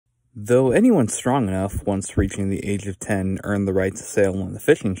Though anyone strong enough, once reaching the age of 10, earned the right to sail on the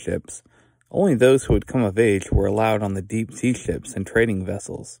fishing ships, only those who had come of age were allowed on the deep sea ships and trading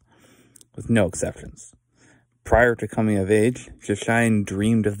vessels, with no exceptions. Prior to coming of age, Josiah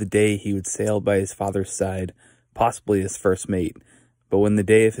dreamed of the day he would sail by his father's side, possibly as first mate, but when the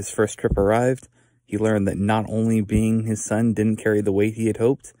day of his first trip arrived, he learned that not only being his son didn't carry the weight he had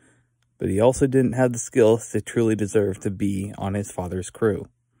hoped, but he also didn't have the skills to truly deserve to be on his father's crew.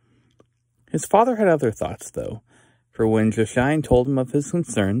 His father had other thoughts, though, for when Josiah told him of his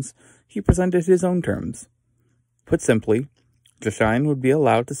concerns, he presented his own terms. Put simply, Josiah would be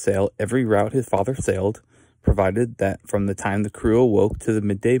allowed to sail every route his father sailed, provided that from the time the crew awoke to the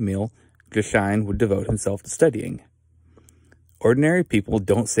midday meal, Josiah would devote himself to studying. "Ordinary people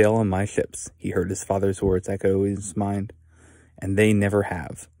don't sail on my ships," he heard his father's words echo in his mind, "and they never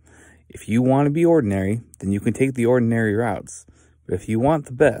have. If you want to be ordinary, then you can take the ordinary routes, but if you want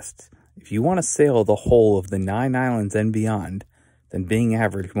the best, if you want to sail the whole of the 9 islands and beyond, then being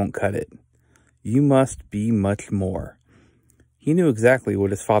average won't cut it. You must be much more." He knew exactly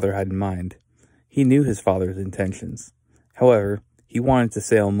what his father had in mind. He knew his father's intentions. However, he wanted to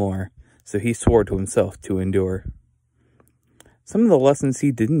sail more, so he swore to himself to endure. Some of the lessons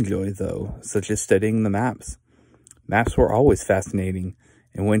he did enjoy, though, such as studying the maps. Maps were always fascinating,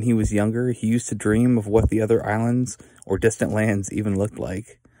 and when he was younger, he used to dream of what the other islands or distant lands even looked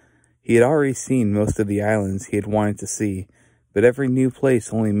like. He had already seen most of the islands he had wanted to see, but every new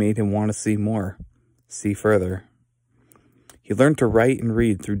place only made him want to see more, see further. He learned to write and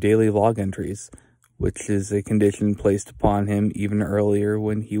read through daily log entries, which is a condition placed upon him even earlier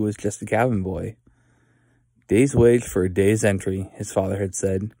when he was just a cabin boy. "Day's wage for a day's entry," his father had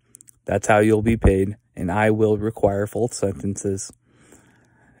said. "That's how you'll be paid, and I will require full sentences."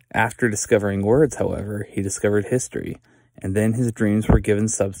 After discovering words, however, he discovered history, and then his dreams were given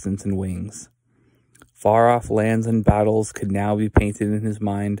substance and wings. Far-off lands and battles could now be painted in his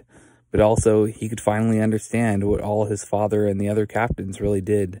mind, but also he could finally understand what all his father and the other captains really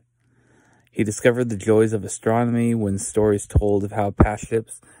did. He discovered the joys of astronomy when stories told of how past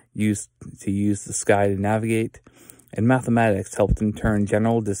ships used to use the sky to navigate, and mathematics helped him turn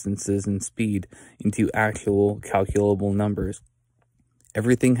general distances and speed into actual calculable numbers.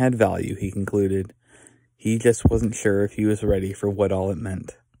 Everything had value, he concluded. He just wasn't sure if he was ready for what all it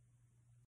meant.